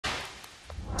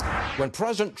When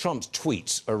President Trump's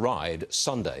tweets arrived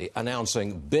Sunday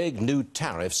announcing big new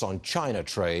tariffs on China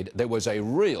trade, there was a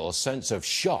real sense of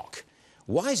shock.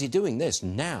 Why is he doing this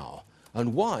now?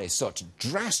 And why such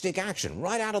drastic action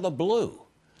right out of the blue?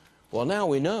 Well, now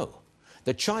we know.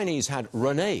 The Chinese had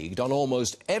reneged on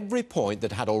almost every point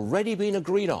that had already been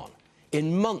agreed on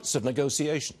in months of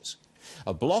negotiations.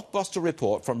 A blockbuster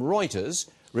report from Reuters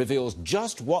reveals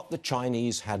just what the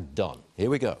Chinese had done. Here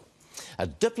we go. A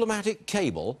diplomatic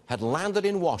cable had landed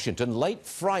in Washington late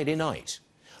Friday night.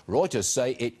 Reuters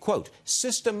say it, quote,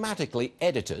 systematically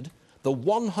edited the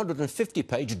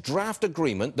 150-page draft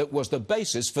agreement that was the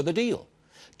basis for the deal.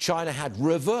 China had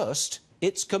reversed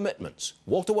its commitments,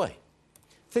 walked away.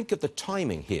 Think of the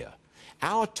timing here.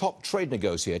 Our top trade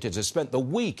negotiators have spent the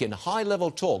week in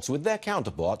high-level talks with their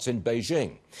counterparts in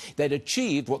Beijing. They'd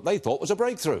achieved what they thought was a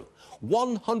breakthrough,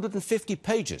 150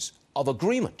 pages of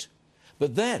agreement.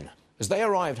 But then, as they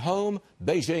arrived home,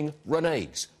 Beijing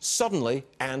reneges, suddenly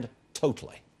and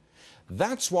totally.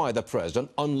 That's why the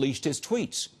president unleashed his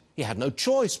tweets. He had no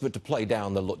choice but to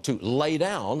lay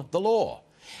down the law.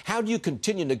 How do you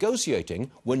continue negotiating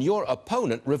when your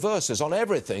opponent reverses on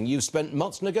everything you've spent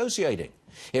months negotiating?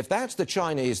 If that's the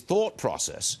Chinese thought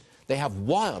process, they have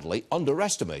wildly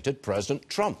underestimated President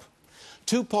Trump.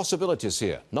 Two possibilities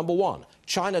here. Number one,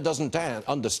 China doesn't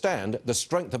understand the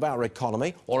strength of our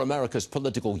economy or America's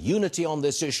political unity on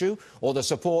this issue or the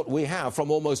support we have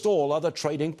from almost all other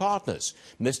trading partners.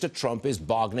 Mr. Trump is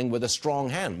bargaining with a strong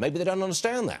hand. Maybe they don't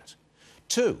understand that.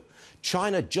 Two,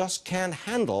 China just can't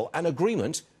handle an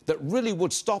agreement that really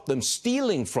would stop them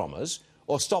stealing from us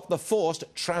or stop the forced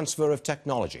transfer of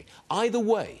technology. Either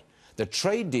way, the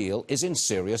trade deal is in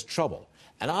serious trouble.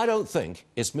 And I don't think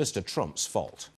it's Mr. Trump's fault.